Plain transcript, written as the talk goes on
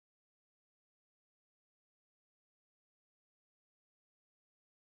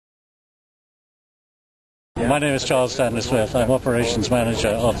My name is Charles Stanley. I'm Operations Manager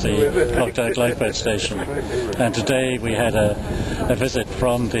of the Clocktower Lifeboat Station, and today we had a visit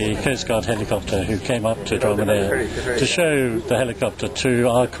from the Coast Guard helicopter who came up to Dromadeir to show the helicopter to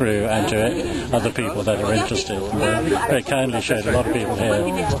our crew and to other people that are interested. And they very kindly showed a lot of people here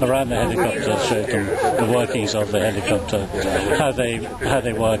around the helicopter, showed them the workings of the helicopter, how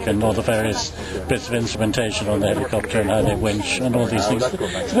they work and all the various bits of instrumentation on the helicopter and how they winch and all these things.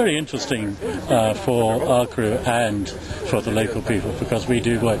 It's very interesting for our crew and for the local people, because we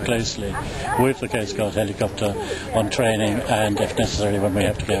do work closely with the Coast Guard helicopter on training and, if necessary, when we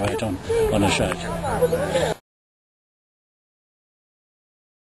have to go out on a show.